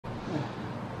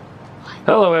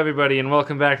Hello everybody and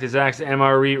welcome back to Zach's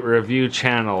MRE review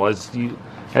channel. As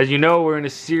you know, we're in a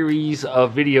series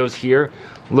of videos here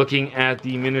looking at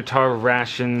the Minotaur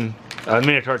Ration,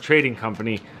 Minotaur Trading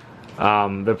Company,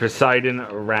 the Poseidon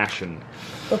Ration.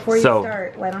 Before you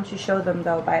start, why don't you show them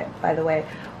though, by the way,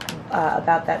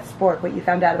 about that spork, what you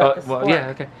found out about the spork. Well, yeah,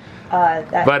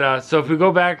 okay. So if we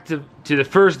go back to the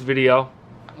first video,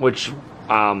 which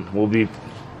will be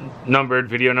numbered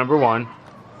video number 1,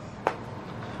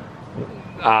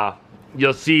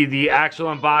 you'll see the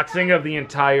actual unboxing of the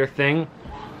entire thing.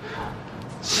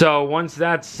 So once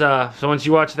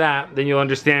you watch that, then you'll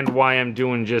understand why I'm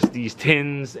doing just these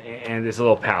tins and this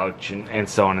little pouch and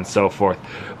so on and so forth.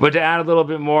 But to add a little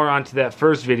bit more onto that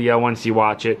first video, once you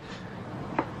watch it,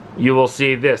 you will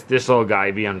see this little guy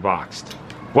be unboxed.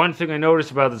 One thing I noticed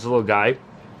about this little guy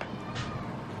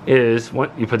is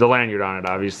when you put the lanyard on it,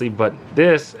 obviously, but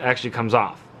this actually comes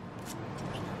off.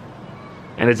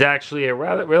 And it's actually a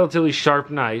relatively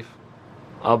sharp knife,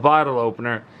 a bottle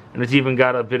opener, and it's even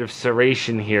got a bit of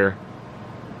serration here.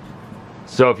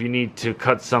 So if you need to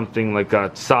cut something like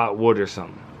a saw wood or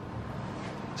something.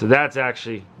 So that's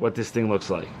actually what this thing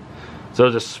looks like. So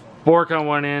there's a spork on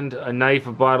one end, a knife,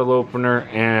 a bottle opener,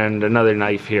 and another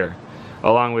knife here.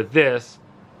 Along with this,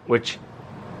 which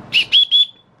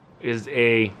is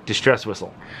a distress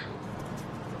whistle.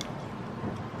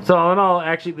 So all in all,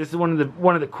 actually, this is one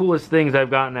of the coolest things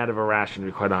I've gotten out of a ration, to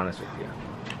be quite honest with you.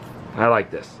 I like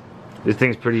this. This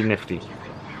thing's pretty nifty.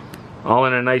 All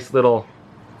in a nice little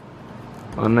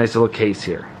case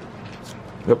here.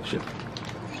 Oops, shit.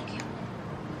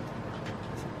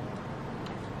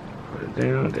 Put it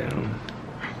down.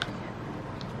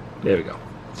 There we go.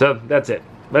 So that's it.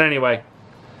 But anyway,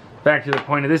 back to the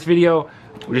point of this video.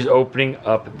 We're just opening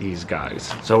up these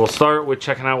guys. So we'll start with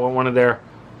checking out what one of their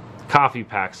coffee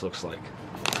packs looks like.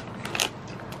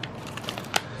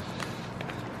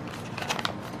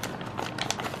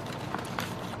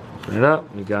 Open it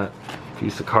up. We got a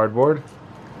piece of cardboard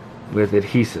with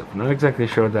adhesive. Not exactly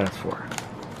sure what that's for.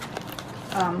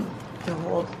 To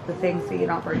hold the thing so you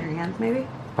don't burn your hands, maybe?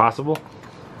 Possible.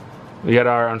 We got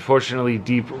our unfortunately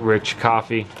deep, rich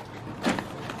coffee.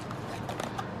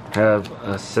 Have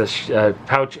a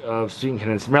pouch of sweetened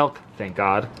condensed milk. Thank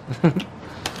God.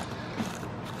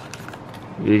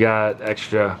 We got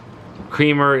extra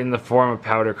creamer in the form of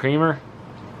powder creamer.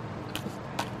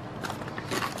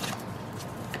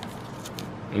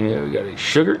 And we got a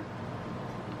sugar.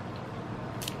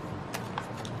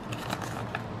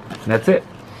 And that's it.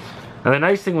 And the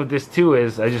nice thing with this too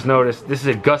is, I just noticed, this is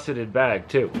a gusseted bag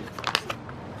too.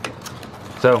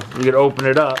 So you could open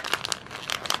it up,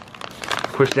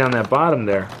 push down that bottom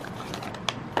there,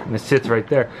 and it sits right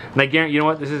there. And I guarantee, you know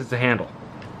what, this is the handle.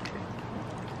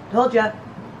 Told ya.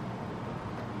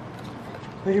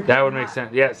 That would make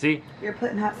sense. Yeah, see? You're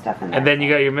putting hot stuff in there. And then you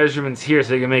got your measurements here,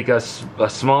 so you can make a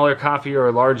smaller coffee or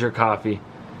a larger coffee.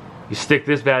 You stick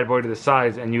this bad boy to the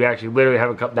sides, and you actually literally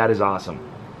have a cup. That is awesome.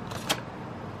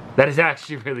 That is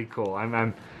actually really cool.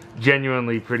 I'm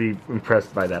genuinely pretty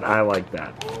impressed by that. I like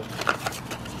that.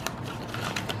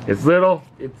 It's little.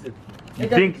 It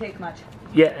doesn't take much.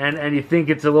 Yeah, and you think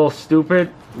it's a little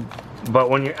stupid, but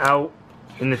when you're out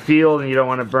in the field and you don't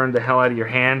want to burn the hell out of your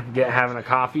hand having a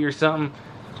coffee or something,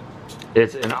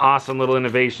 it's an awesome little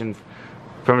innovation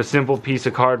from a simple piece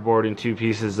of cardboard and 2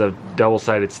 pieces of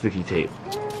double-sided sticky tape.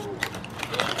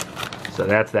 So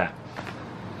that's that.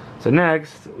 So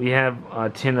next, we have a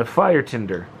tin of fire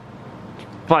tinder.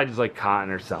 Probably just like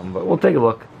cotton or something, but we'll take a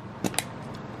look.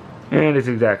 And it's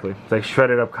like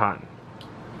shredded up cotton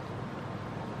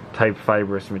type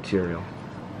fibrous material.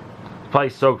 Probably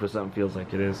soaked with something, feels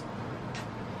like it is.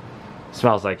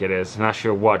 Smells like it is. Not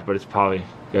sure what, but it's probably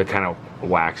got kind of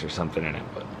wax or something in it.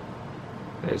 But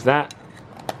there's that.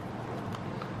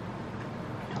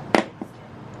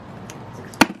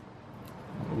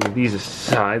 Leave these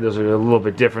aside. Those are a little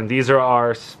bit different. These are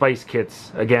our spice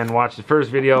kits. Again, watch the first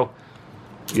video.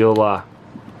 You'll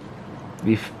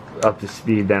be up to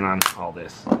speed then on all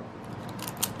this.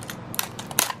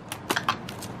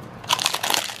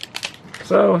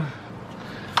 So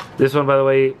this one, by the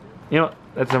way, you know,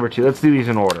 that's number 2. Let's do these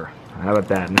in order. How about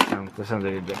that? That sounds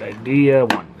like a good idea.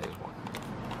 There's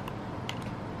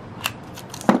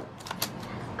 1.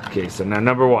 Okay, so now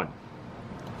number 1.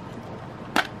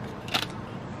 Look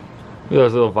at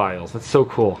those little vials. That's so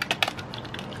cool.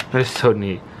 That is so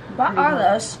neat. What are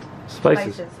those?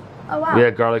 Spices. Oh wow. We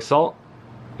have garlic salt.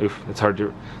 Oof, it's hard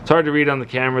to read on the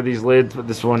camera, these lids, but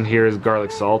this one here is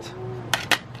garlic salt.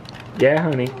 Yeah,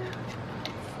 honey.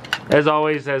 As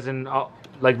always, as in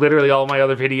like literally all my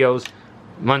other videos,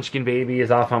 Munchkin Baby is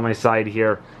off on my side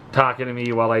here. talking to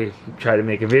me while I try to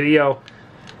make a video.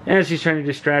 And she's trying to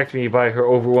distract me by her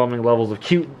overwhelming levels of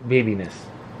cute babiness,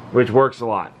 which works a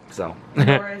lot. So.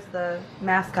 Nora is the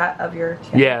mascot of your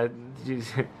channel. Yeah,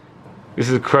 this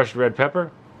is crushed red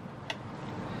pepper.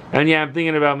 And yeah, I'm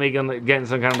thinking about getting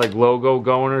some kind of like logo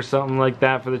going or something like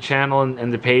that for the channel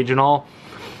and the page and all.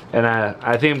 And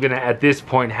I think I'm gonna at this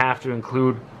point have to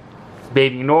include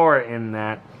baby Nora in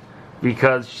that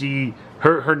because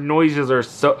her noises are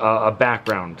so a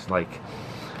background, like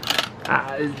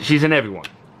she's in everyone.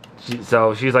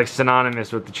 So she's like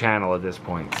synonymous with the channel at this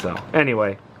point. So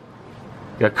anyway,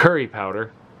 got curry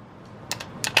powder.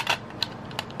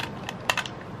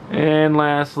 And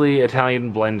lastly,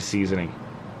 Italian blend seasoning.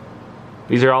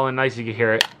 These are all in nice, you can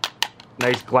hear it,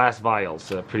 nice glass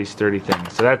vials, a pretty sturdy thing.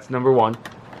 So that's number 1.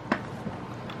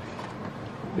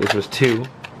 This was 2.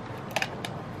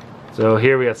 So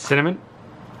here we got cinnamon.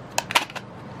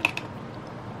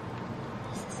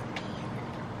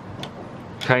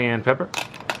 Cayenne pepper.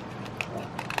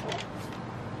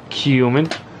 Cumin.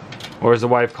 Or as the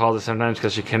wife calls it sometimes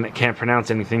because she can't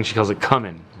pronounce anything, she calls it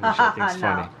cumin, which I think is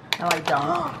funny. No, I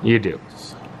don't. You do.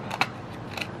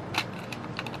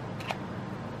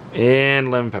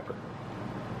 And lemon pepper.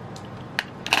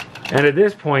 And at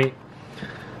this point,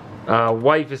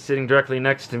 wife is sitting directly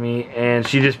next to me, and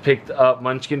she just picked up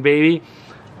Munchkin Baby.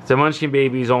 So Munchkin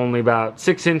Baby is only about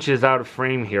 6 inches out of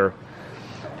frame here,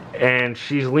 and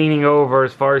she's leaning over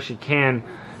as far as she can,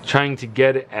 trying to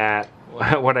get at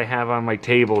what I have on my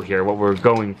table here, what we're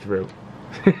going through.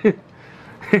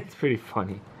 It's pretty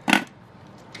funny.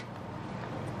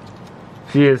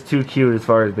 She is too cute as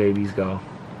far as babies go.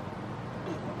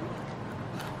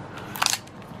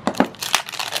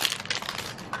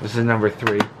 This is number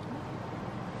 3.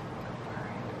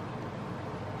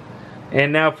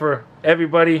 And now for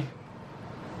everybody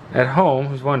at home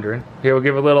who's wondering, here we'll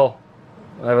give a little,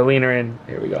 I'll have a leaner in.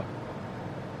 Here we go.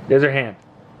 There's her hand.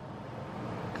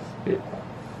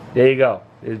 There you go.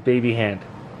 There's baby hand.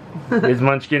 There's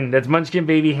Munchkin. That's Munchkin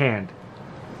Baby hand.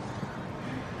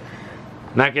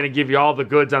 Not gonna give you all the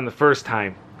goods on the first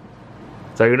time,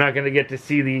 so you're not gonna get to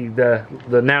see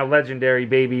the now legendary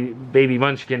baby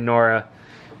Munchkin Nora.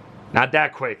 Not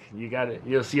that quick.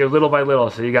 You'll see her little by little.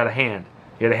 So you got a hand.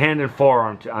 You got a hand and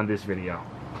forearm on this video.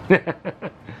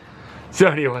 So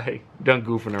anyway, done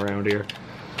goofing around here.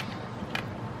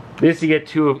 This you get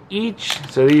 2 of each.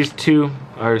 So these 2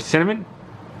 are cinnamon.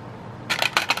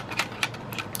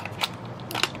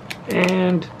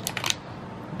 And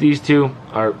these 2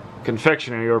 are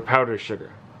confectionery or powdered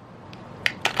sugar.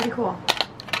 Pretty cool.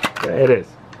 Yeah, it is.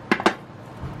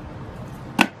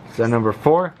 So number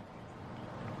 4.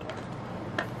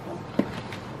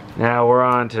 Now we're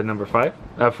on to number 5.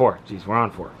 4. Jeez, we're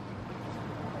on 4.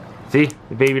 See?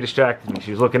 The baby distracted me.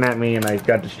 She was looking at me and I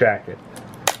got distracted.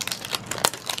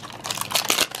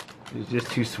 She was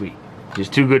just too sweet.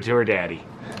 Just too good to her daddy.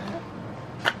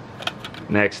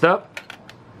 Next up,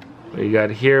 we got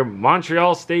here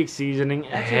Montreal steak seasoning.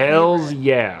 Hells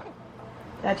yeah.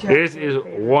 This is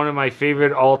one of my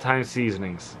favorite all-time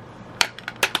seasonings.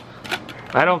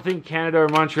 I don't think Canada or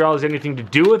Montreal has anything to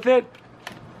do with it,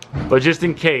 but just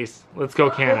in case, let's go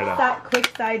Canada.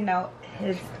 Quick side note,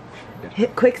 his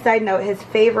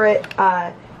favorite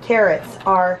carrots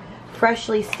are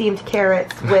freshly steamed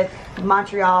carrots with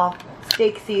Montreal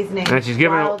steak seasoning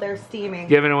while they're steaming.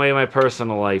 Giving away my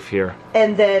personal life here.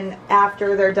 And then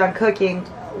after they're done cooking,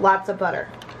 lots of butter.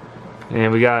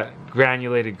 And we got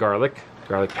granulated garlic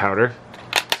powder.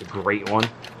 It's a great one.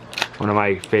 One of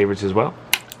my favorites as well.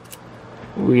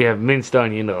 We have minced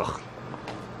onion. Ugh.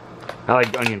 I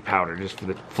like onion powder just for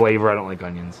the flavor. I don't like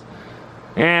onions.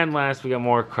 And last, we got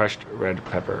more crushed red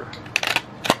pepper.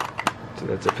 So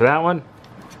that's it for that one.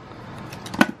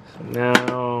 So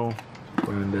now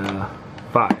we're on to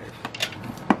 5.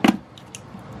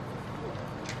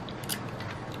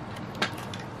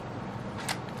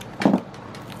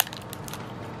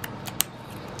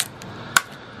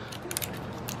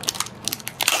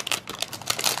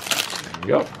 There you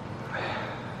go.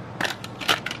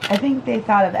 I think they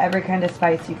thought of every kind of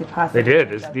spice you could possibly. They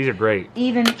did. These are great.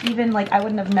 Even like I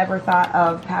wouldn't have never thought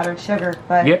of powdered sugar,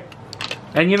 but yeah.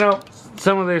 And you know,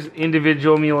 some of their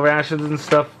individual meal rations and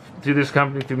stuff through this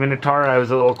company, through Minotaur, I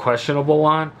was a little questionable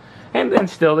on, and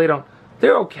still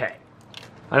they're okay.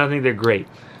 I don't think they're great,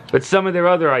 but some of their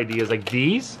other ideas, like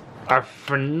these, are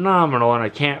phenomenal, and I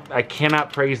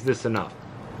cannot praise this enough.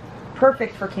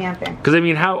 Perfect for camping. Because I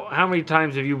mean, how many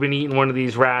times have you been eating one of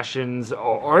these rations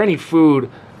or any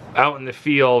food out in the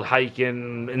field,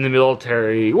 hiking, in the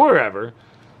military, wherever?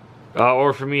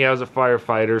 Or for me, I was a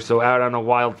firefighter, so out on a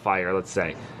wildfire, let's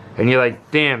say. And you're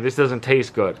like, damn, this doesn't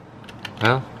taste good.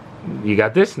 Well, you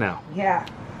got this now. Yeah.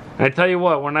 And I tell you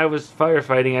what, when I was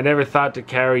firefighting, I never thought to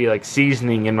carry like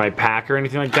seasoning in my pack or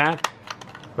anything like that.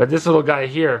 But this little guy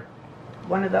here,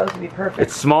 one of those would be perfect.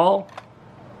 It's small.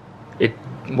 It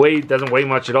doesn't weigh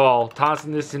much at all.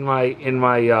 Tossing this in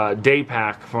my day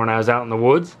pack for when I was out in the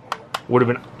woods would have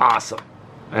been awesome,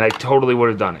 and I totally would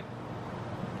have done it.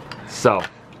 So,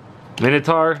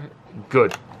 Minotaur,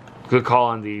 good call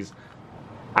on these.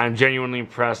 I'm genuinely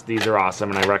impressed. These are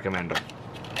awesome, and I recommend them.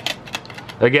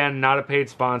 Again, not a paid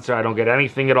sponsor. I don't get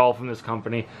anything at all from this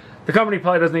company. The company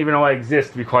probably doesn't even know I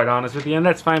exist, to be quite honest with you, and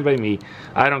that's fine by me.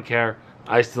 I don't care.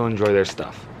 I still enjoy their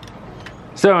stuff.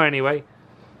 So anyway,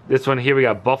 this one here, we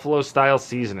got buffalo style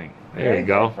seasoning. There you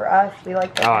go. For us, we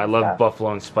like that. Oh, I love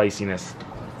buffalo and spiciness.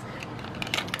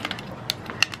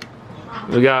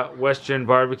 We got Western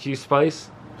barbecue spice.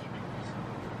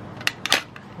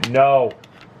 No.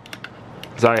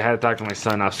 Sorry, I had to talk to my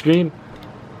son off screen.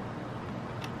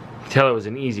 Tell it was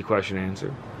an easy question to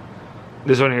answer.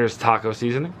 This one here is taco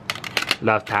seasoning.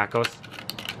 Love tacos.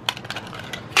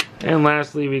 And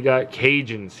lastly, we got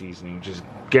Cajun seasoning, which is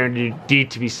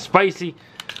guaranteed to be spicy.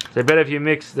 So I bet if you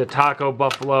mix the taco,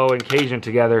 buffalo, and Cajun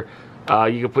together,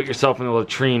 you can put yourself in a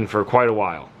latrine for quite a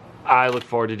while. I look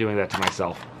forward to doing that to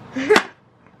myself.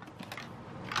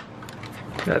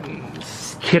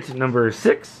 That's kit number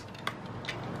 6.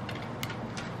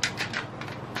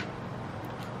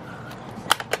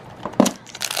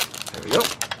 There we go.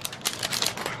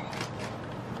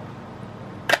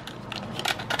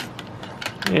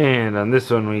 And on this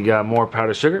one, we got more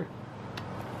powdered sugar.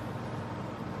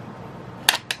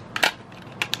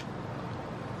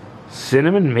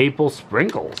 Cinnamon maple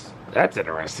sprinkles. That's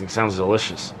interesting. Sounds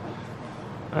delicious.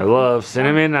 I love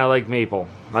cinnamon. I like maple.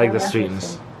 I like the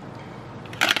sweetness.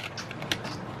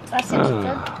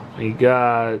 We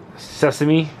got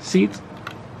sesame seeds.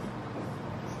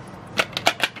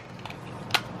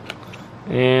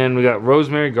 And we got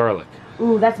rosemary garlic.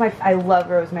 Ooh, that's I love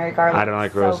rosemary garlic. I don't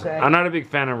like rosemary. I'm not a big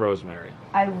fan of rosemary.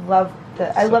 I love the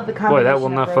combination. Boy, that will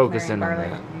not focus in on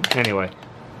that. Anyway,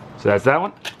 so that's that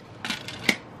one.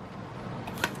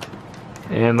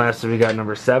 And lastly, we got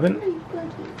number 7.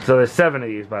 So there's 7 of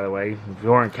these, by the way, if you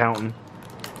weren't counting.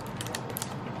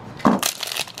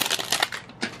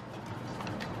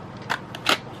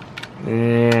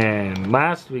 And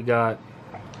last we got,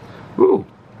 ooh,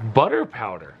 butter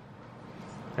powder.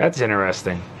 That's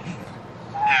interesting.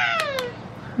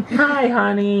 Hi,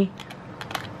 honey.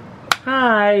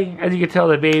 Hi. As you can tell,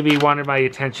 the baby wanted my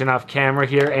attention off camera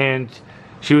here, and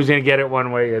she was going to get it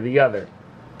one way or the other.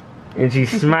 And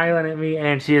she's smiling at me,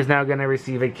 and she is now going to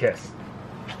receive a kiss.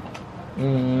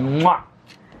 Mwah.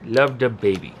 Love the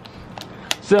baby.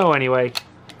 So anyway.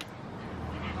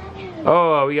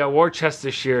 Oh, we got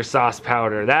Worcestershire sauce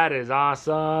powder. That is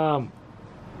awesome.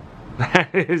 That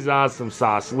is awesome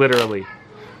sauce, literally.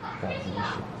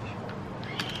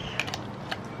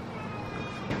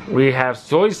 We have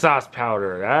soy sauce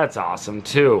powder. That's awesome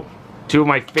too. 2 of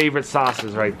my favorite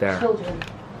sauces right there. Children.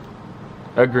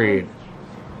 Agreed.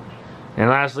 And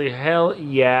lastly, hell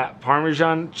yeah,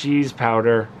 Parmesan cheese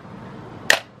powder.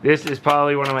 This is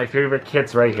probably one of my favorite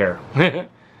kits right here.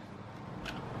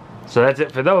 So that's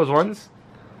it for those ones.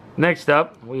 Next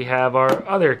up, we have our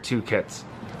other 2 kits.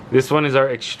 This one is our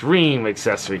extreme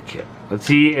accessory kit. Let's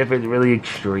see if it's really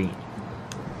extreme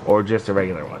or just a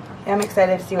regular one. Yeah, I'm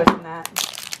excited to see what's in that.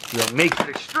 That makes it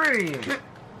extreme.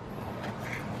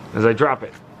 As I drop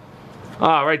it.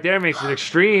 Ah, right there makes it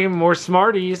extreme. More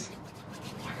Smarties.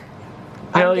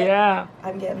 Hell yeah.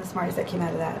 I'm getting the Smarties that came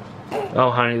out of that.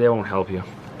 Oh, honey, they won't help you.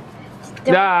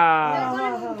 They're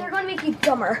going to make you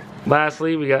dumber.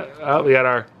 Lastly, we got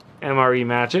our MRE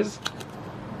matches.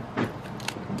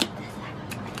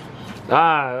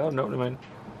 Oh, no, never mind.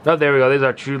 Oh, there we go. These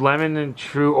are True Lemon and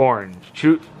True Orange.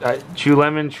 True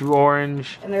Lemon, True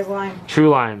Orange. And there's lime. True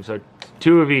Lime. So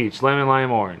 2 of each. Lemon,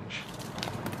 lime, orange.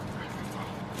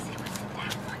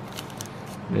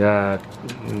 Yeah.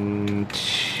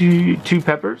 2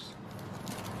 peppers.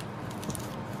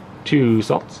 2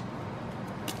 salts.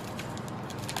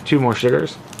 2 more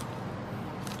sugars.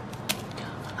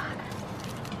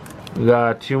 We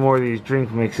got 2 more of these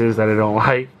drink mixes that I don't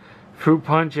like. Fruit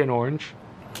punch and orange.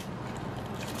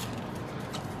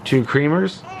 2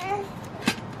 creamers.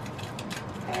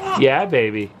 Yeah,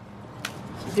 baby.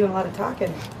 She's doing a lot of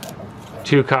talking.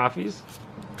 2 coffees.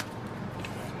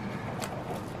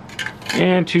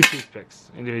 And 2 toothpicks,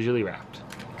 individually wrapped.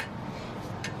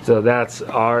 So that's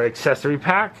our accessory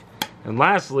pack. And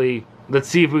lastly, let's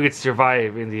see if we could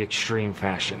survive in the extreme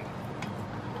fashion.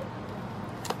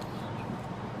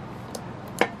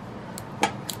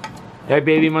 Hey,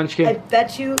 baby munchkin. I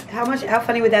bet you, how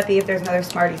funny would that be if there's another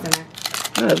Smarties in there?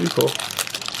 Yeah, that'd be cool.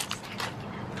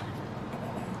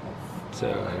 So,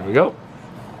 here we go.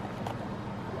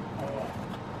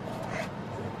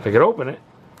 If I could open it.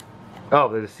 Oh,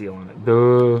 there's a seal on it.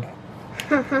 Duh.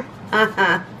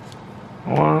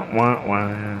 Wah, wah, wah.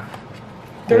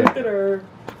 Yeah.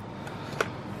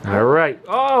 Alright.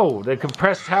 Oh, the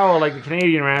compressed towel like the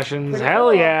Canadian rations. Pretty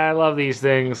Hell cool. yeah, I love these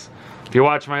things. If you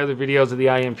watch my other videos of the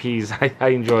IMPs, I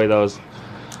enjoy those.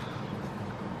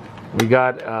 We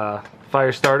got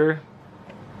fire starter,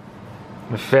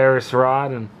 a ferrous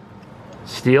rod, and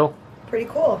steel. Pretty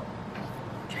cool.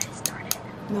 Try to start it.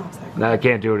 No, sorry. No, I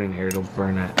can't do it in here. It'll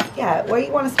burn that. Yeah, what do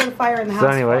you want to start a fire in the house So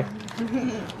anyway, for?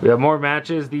 we have more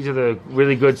matches. These are the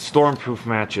really good stormproof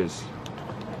matches.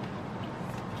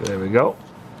 So there we go.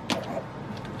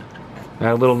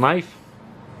 Got a little knife.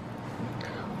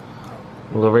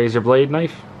 A little razor blade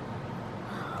knife.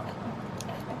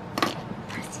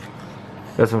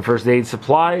 Got some first aid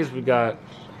supplies. We got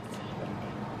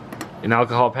an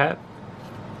alcohol pad.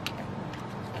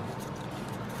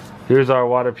 Here's our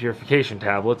water purification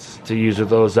tablets to use with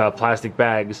those plastic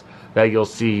bags that you'll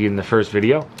see in the first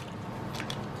video.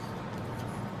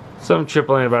 Some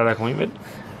triple antibiotic ointment.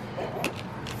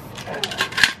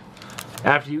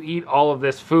 After you eat all of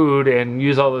this food and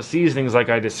use all the seasonings like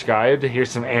I described, here's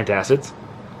some antacids.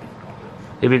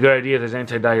 It'd be a good idea if there's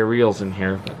anti-diarrheals in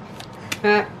here.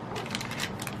 But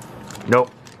nope,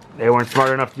 they weren't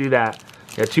smart enough to do that.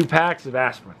 Got 2 packs of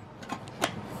aspirin,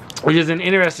 which is an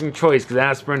interesting choice because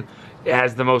aspirin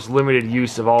has the most limited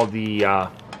use of all the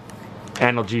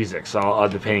analgesics, all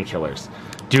of the painkillers,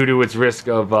 due to its risk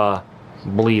of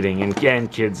bleeding. And again,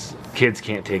 kids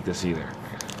can't take this either.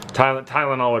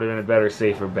 Tylenol would have been a better,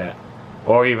 safer bet.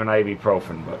 Or even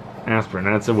ibuprofen, but aspirin,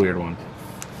 that's a weird one.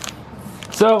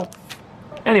 So,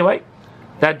 anyway,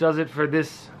 that does it for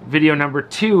this video number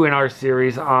 2 in our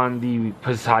series on the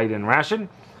Poseidon Ration.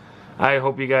 I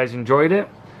hope you guys enjoyed it.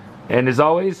 And as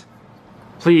always,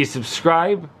 please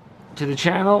subscribe to the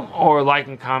channel or like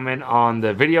and comment on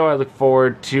the video. I look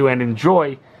forward to and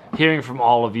enjoy hearing from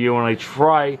all of you, and I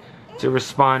try to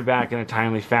respond back in a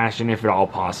timely fashion if at all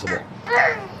possible.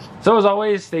 So as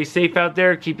always, stay safe out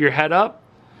there, keep your head up,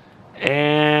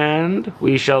 and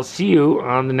we shall see you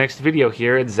on the next video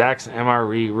here at Zach's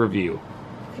MRE Review.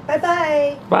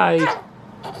 Bye-bye. Bye.